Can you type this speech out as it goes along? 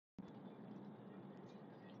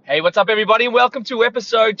Hey, what's up, everybody? Welcome to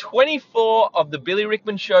episode 24 of the Billy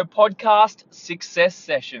Rickman Show podcast, Success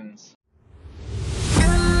Sessions.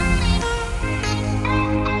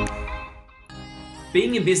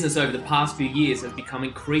 Being in business over the past few years has become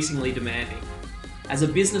increasingly demanding. As a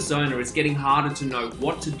business owner, it's getting harder to know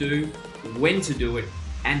what to do, when to do it,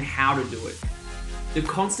 and how to do it. The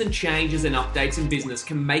constant changes and updates in business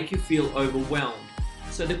can make you feel overwhelmed.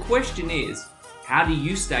 So the question is, how do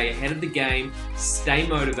you stay ahead of the game, stay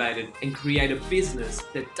motivated, and create a business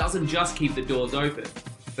that doesn't just keep the doors open,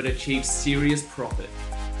 but achieves serious profit?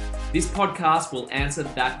 This podcast will answer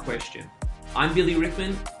that question. I'm Billy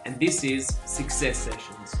Rickman, and this is Success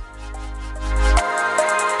Sessions.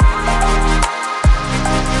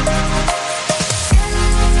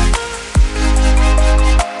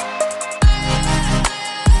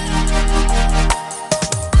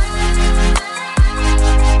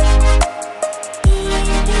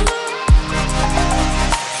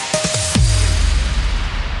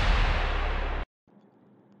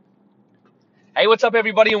 Hey, what's up,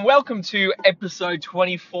 everybody, and welcome to episode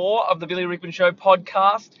 24 of the Billy Rickman Show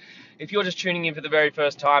podcast. If you're just tuning in for the very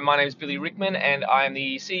first time, my name is Billy Rickman, and I am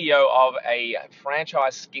the CEO of a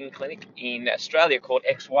franchise skin clinic in Australia called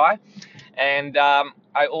XY. And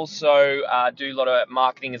I also do a lot of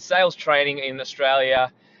marketing and sales training in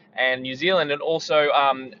Australia and New Zealand, and also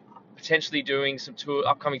potentially doing some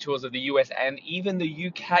upcoming tours of the US, and even the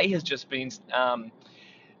UK has just been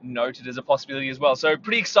noted as a possibility as well. So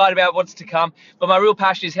pretty excited about what's to come. But my real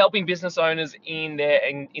passion is helping business owners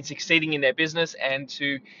in succeeding in their business, and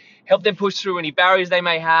to help them push through any barriers they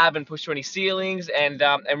may have and push through any ceilings, and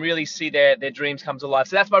really see their dreams come to life.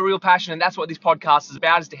 So that's my real passion, and that's what this podcast is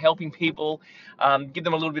about, is to helping people, give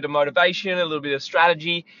them a little bit of motivation, a little bit of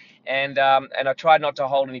strategy, and I try not to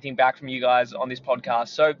hold anything back from you guys on this podcast.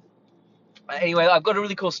 So anyway, I've got a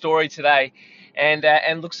really cool story today, and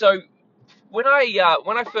look, so when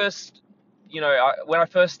I first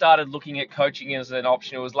started looking at coaching as an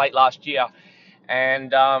option, it was late last year,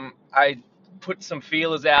 and I put some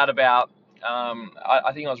feelers out about.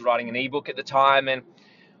 I think I was writing an ebook at the time, and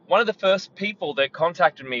one of the first people that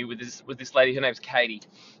contacted me with this lady. Her name's Katie,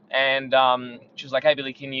 and she was like, "Hey,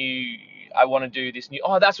 Billy, I want to do this new."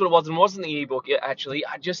 Oh, that's what it was. And it wasn't the ebook actually.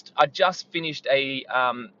 I just finished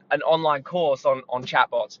an online course on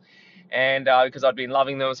chatbots. And because I'd been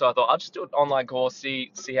loving them, so I thought I'll just do an online course,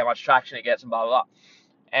 see how much traction it gets, and blah blah blah.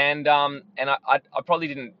 And I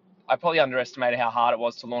probably underestimated how hard it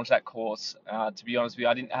was to launch that course. To be honest with you,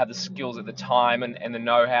 I didn't have the skills at the time and the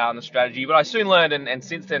know-how and the strategy, but I soon learned, and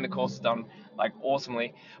since then the course has done like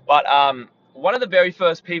awesomely. But one of the very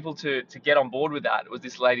first people to get on board with that was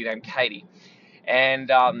this lady named Katie,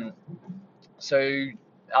 and so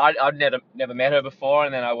I'd never met her before,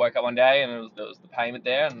 and then I woke up one day and there was the payment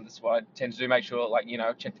there, and that's what I tend to do, make sure,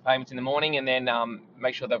 check the payments in the morning, and then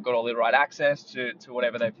make sure they've got all the right access to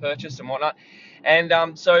whatever they've purchased and whatnot.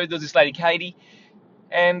 And so there was this lady, Katie,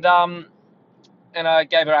 and I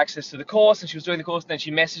gave her access to the course, and she was doing the course, and then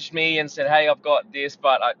she messaged me and said, "Hey, I've got this,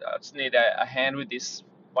 but I just need a hand with this,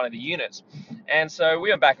 one of the units." And so we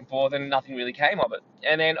went back and forth, and nothing really came of it.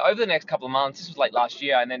 And then over the next couple of months, this was late last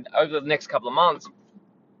year, and then over the next couple of months,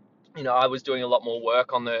 I was doing a lot more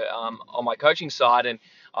work on my coaching side, and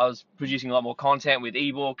I was producing a lot more content with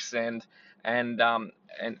ebooks and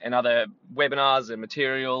other webinars and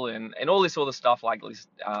material and all this other stuff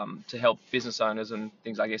to help business owners and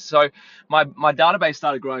things like this. So my database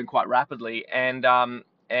started growing quite rapidly, and I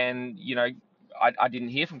didn't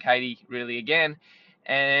hear from Katie really again,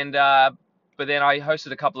 and but then I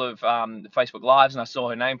hosted a couple of Facebook Lives, and I saw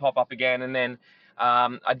her name pop up again, and then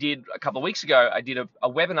I did a couple of weeks ago, I did a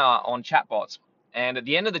webinar on chatbots, and at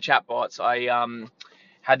the end of the chatbots, I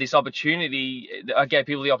had this opportunity. I gave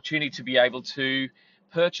people the opportunity to be able to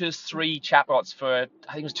purchase 3 chatbots for,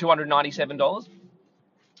 I think it was $297.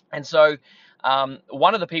 And so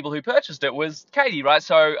one of the people who purchased it was Katie, right?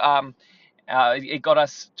 So it got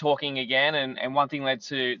us talking again, and one thing led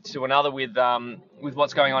to another with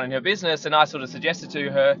what's going on in her business, and I sort of suggested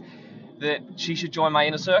to her that she should join my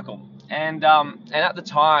inner circle. And at the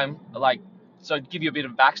time, so to give you a bit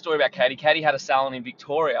of backstory about Katie, Katie had a salon in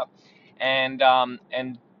Victoria, and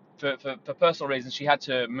for personal reasons, she had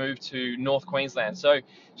to move to North Queensland. So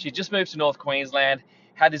she just moved to North Queensland,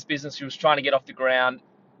 had this business she was trying to get off the ground,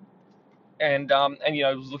 and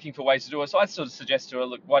was looking for ways to do it. So I sort of suggested to her,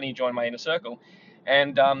 look, why don't you join my inner circle?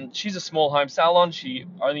 And she's a small home salon. She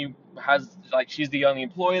only has, she's the only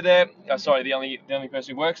employer there. The only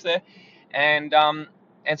person who works there, and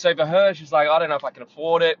so for her, she's like, I don't know if I can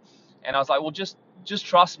afford it. And I was like, well, just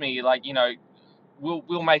trust me,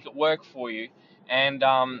 we'll make it work for you. and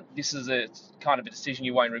this is a kind of a decision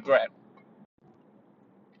you won't regret.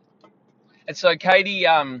 And so Katie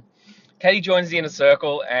joins the inner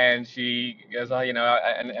circle, and she goes, oh,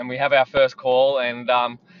 and we have our first call, and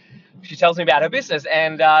she tells me about her business,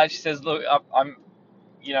 and she says, look, I'm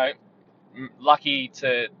you know lucky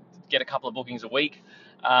to get a couple of bookings a week.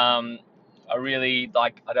 I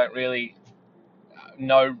don't really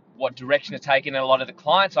know what direction to take in. And a lot of the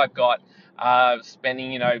clients I've got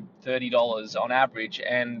spending $30 on average,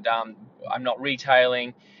 and I'm not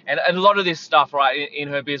retailing, and a lot of this stuff right in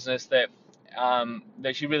her business that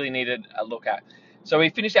she really needed a look at. So we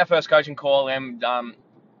finished our first coaching call, and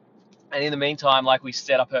in the meantime, like, we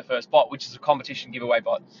set up her first bot, which is a competition giveaway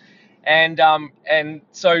bot. And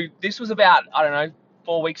so this was about, I don't know,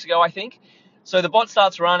 4 weeks ago, I think. So the bot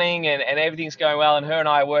starts running, and everything's going well, and her and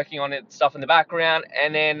I are working on it, stuff in the background.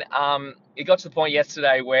 And then it got to the point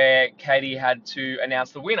yesterday where Katie had to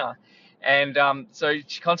announce the winner. And so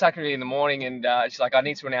she contacted me in the morning, and she's like, I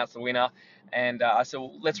need to announce the winner. And I said,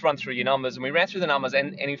 well, let's run through your numbers. And we ran through the numbers,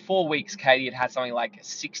 and in 4 weeks, Katie had something like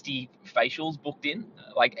 60 facials booked in.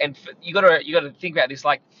 And you gotta think about this.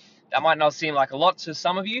 Like, that might not seem like a lot to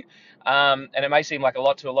some of you, and it may seem like a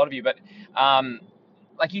lot to a lot of you, but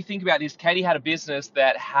like, you think about this, Katie had a business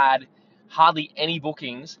that had hardly any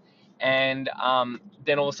bookings, and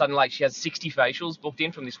then all of a sudden, like, she has 60 facials booked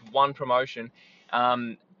in from this one promotion,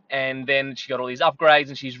 and then she got all these upgrades,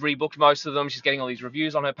 and she's rebooked most of them. She's getting all these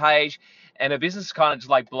reviews on her page, and her business is kind of just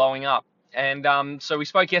like blowing up. And so we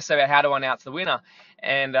spoke yesterday about how to announce the winner,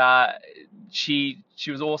 and she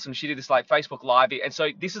was awesome. She did this like Facebook Live, and so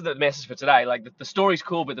this is the message for today. Like, the story's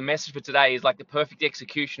cool, but the message for today is like the perfect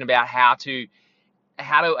execution about how to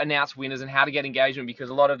announce winners and how to get engagement, because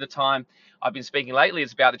a lot of the time I've been speaking lately,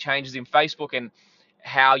 it's about the changes in Facebook and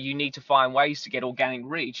how you need to find ways to get organic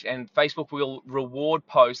reach, and Facebook will reward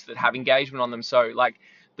posts that have engagement on them. So, like,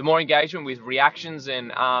 the more engagement with reactions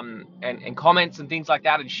and comments and things like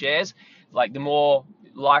that, and shares, like, the more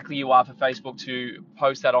likely you are for Facebook to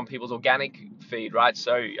post that on people's organic feed, right?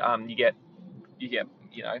 So you get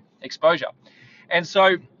exposure. And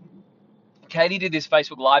so Katie did this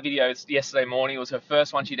Facebook Live video yesterday morning. It was her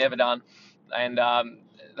first one she'd ever done, and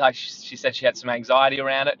like, she said she had some anxiety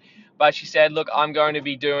around it, but she said, look, I'm going to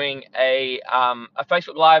be doing a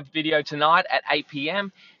Facebook Live video tonight at 8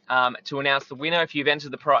 p.m. To announce the winner. If you've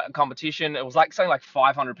entered the competition, it was like something like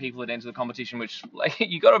 500 people had entered the competition, which, like,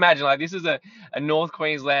 you got to imagine, like, this is a North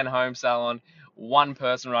Queensland home salon, one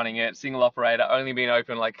person running it, single operator, only been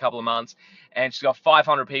open like a couple of months, and she's got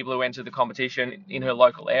 500 people who entered the competition in her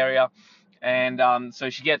local area. And so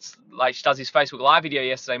she does this Facebook Live video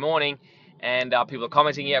yesterday morning, and people are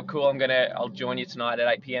commenting, yeah, cool, I'll join you tonight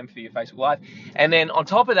at 8 p.m. for your Facebook Live. And then on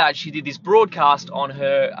top of that, she did this broadcast on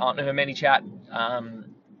her ManyChat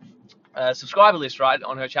subscriber list, right,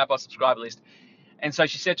 on her chatbot subscriber list. And so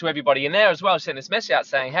she said to everybody in there as well, she sent this message out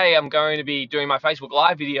saying, hey, I'm going to be doing my Facebook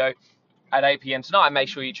Live video at 8 p.m. tonight, make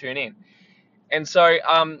sure you tune in. And so,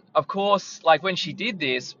 of course, like, when she did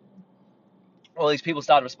this, all these people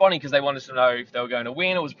started responding because they wanted to know if they were going to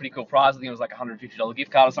win. It was a pretty cool prize. I think it was like a $150 gift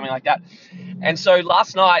card or something like that. And so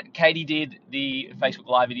last night, Katie did the Facebook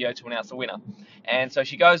Live video to announce the winner. And so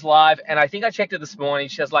she goes live, and I think I checked it this morning.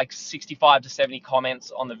 She has like 65 to 70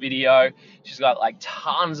 comments on the video. She's got like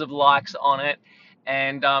tons of likes on it.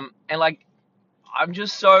 And like, I'm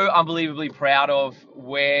just so unbelievably proud of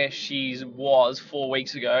where she was 4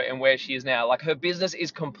 weeks ago and where she is now. Like, her business is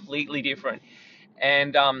completely different.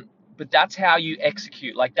 And but that's how you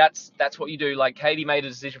execute. Like, that's what you do. Like, Katie made a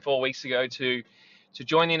decision 4 weeks ago to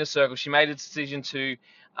join the inner circle. She made a decision to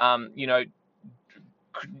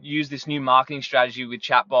use this new marketing strategy with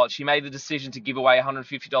chatbots. She made the decision to give away a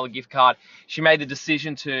 $150 gift card. She made the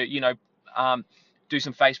decision to do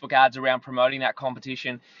some Facebook ads around promoting that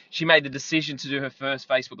competition. She made the decision to do her first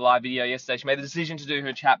Facebook Live video yesterday. She made the decision to do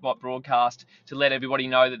her chatbot broadcast to let everybody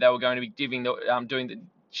know that they were going to be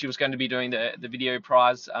she was going to be doing the video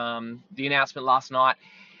prize, the announcement last night.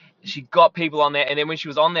 She got people on there, and then when she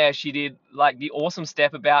was on there, she did like the awesome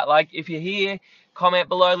step about, like, if you're here, comment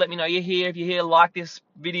below, let me know you're here. If you're here, like this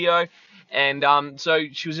video. And so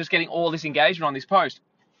she was just getting all this engagement on this post.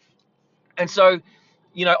 And so,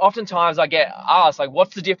 oftentimes I get asked, like,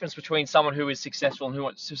 what's the difference between someone who is successful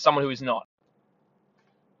and someone who is not?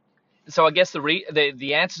 So I guess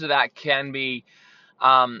the answer to that can be,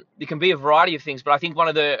 it can be a variety of things, but I think one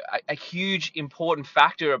of a huge important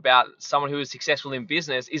factor about someone who is successful in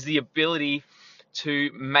business is the ability to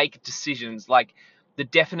make decisions, like the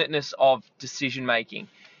definiteness of decision making.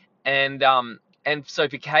 And so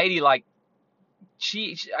for Katie, like,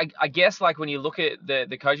 I guess, like, when you look at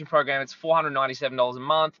the coaching program, it's $497 a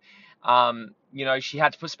month. she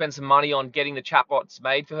had to spend some money on getting the chatbots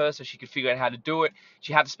made for her so she could figure out how to do it.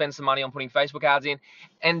 She had to spend some money on putting Facebook ads in,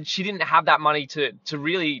 and she didn't have that money to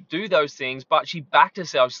really do those things, but she backed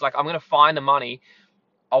herself. She's like, I'm going to find the money.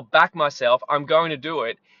 I'll back myself. I'm going to do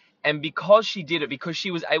it. And because she did it, because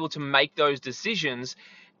she was able to make those decisions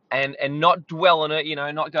and not dwell on it,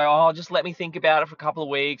 not go, oh, just let me think about it for a couple of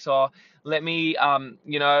weeks, or let me,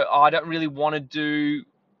 I don't really want to do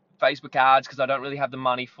Facebook ads because I don't really have the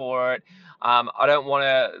money for it. I don't want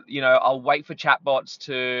to, I'll wait for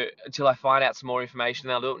chatbots until I find out some more information.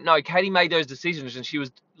 And I'll do it. No, Katie made those decisions, and she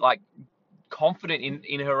was like confident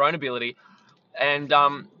in her own ability. And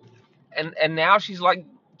now she's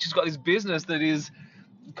got this business that is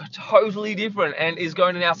totally different and is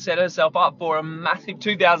going to now set herself up for a massive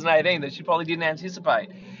 2018 that she probably didn't anticipate.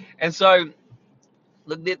 And so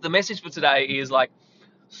the message for today is like,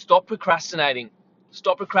 stop procrastinating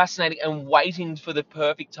and waiting for the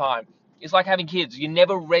perfect time. It's like having kids. You're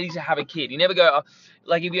never ready to have a kid. You never go,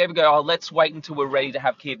 like, if you ever go, oh, let's wait until we're ready to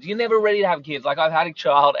have kids. You're never ready to have kids. Like, I've had a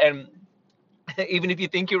child, and even if you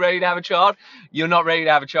think you're ready to have a child, you're not ready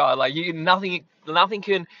to have a child. Like, nothing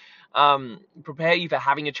can prepare you for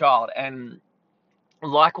having a child. And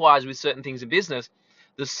likewise with certain things in business,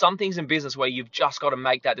 there's some things in business where you've just got to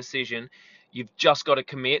make that decision. You've just got to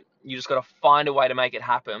commit. You just got to find a way to make it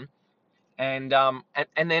happen. And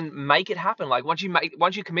then make it happen. Like, once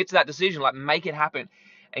you commit to that decision, like, make it happen.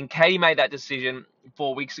 And Katie made that decision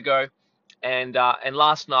 4 weeks ago. And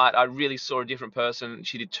last night I really saw a different person.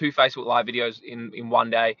 She did 2 Facebook Live videos in one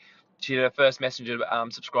day. She did her first Messenger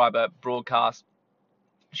subscriber broadcast.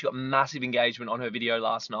 She got massive engagement on her video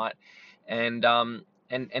last night, and now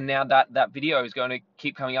that video is going to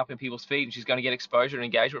keep coming up in people's feed, and she's going to get exposure and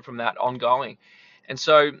engagement from that ongoing. And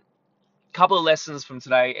so, a couple of lessons from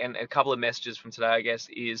today and a couple of messages from today, I guess,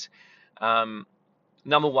 is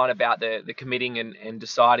number one, about the committing and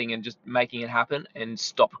deciding and just making it happen and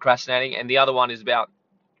stop procrastinating. And the other one is about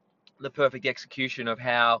the perfect execution of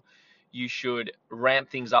how you should ramp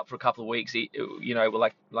things up for a couple of weeks,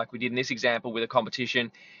 like we did in this example with a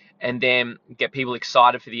competition, and then get people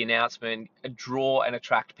excited for the announcement, draw and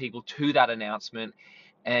attract people to that announcement.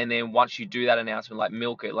 And then once you do that announcement, like,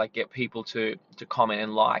 milk it, like, get people to comment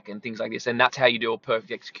and like and things like this. And that's how you do a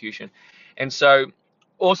perfect execution. And so,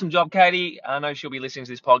 awesome job, Katie. I know she'll be listening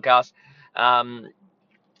to this podcast.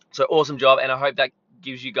 So awesome job. And I hope that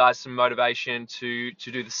gives you guys some motivation to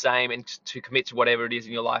do the same and to commit to whatever it is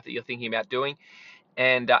in your life that you're thinking about doing,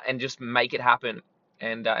 and just make it happen.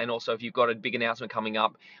 And also, if you've got a big announcement coming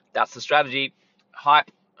up, that's the strategy. Hype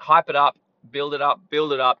it up, build it up,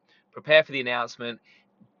 prepare for the announcement,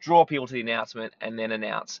 draw people to the announcement, and then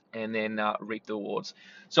announce, and then reap the awards.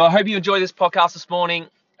 So I hope you enjoyed this podcast this morning.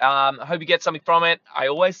 I hope you get something from it. I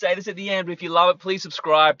always say this at the end, but if you love it, please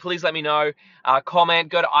subscribe. Please let me know. Comment,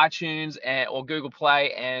 go to iTunes or Google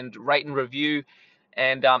Play and rate and review.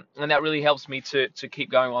 And that really helps me to keep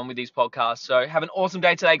going on with these podcasts. So have an awesome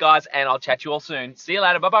day today, guys, and I'll chat to you all soon. See you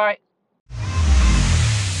later. Bye-bye.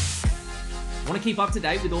 Want to keep up to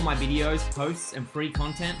date with all my videos, posts, and free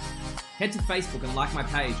content? Head to Facebook and like my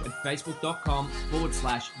page at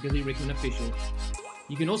facebook.com/Billy Rickman Official.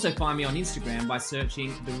 You can also find me on Instagram by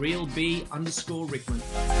searching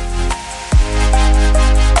 @TheRealB_Rickman.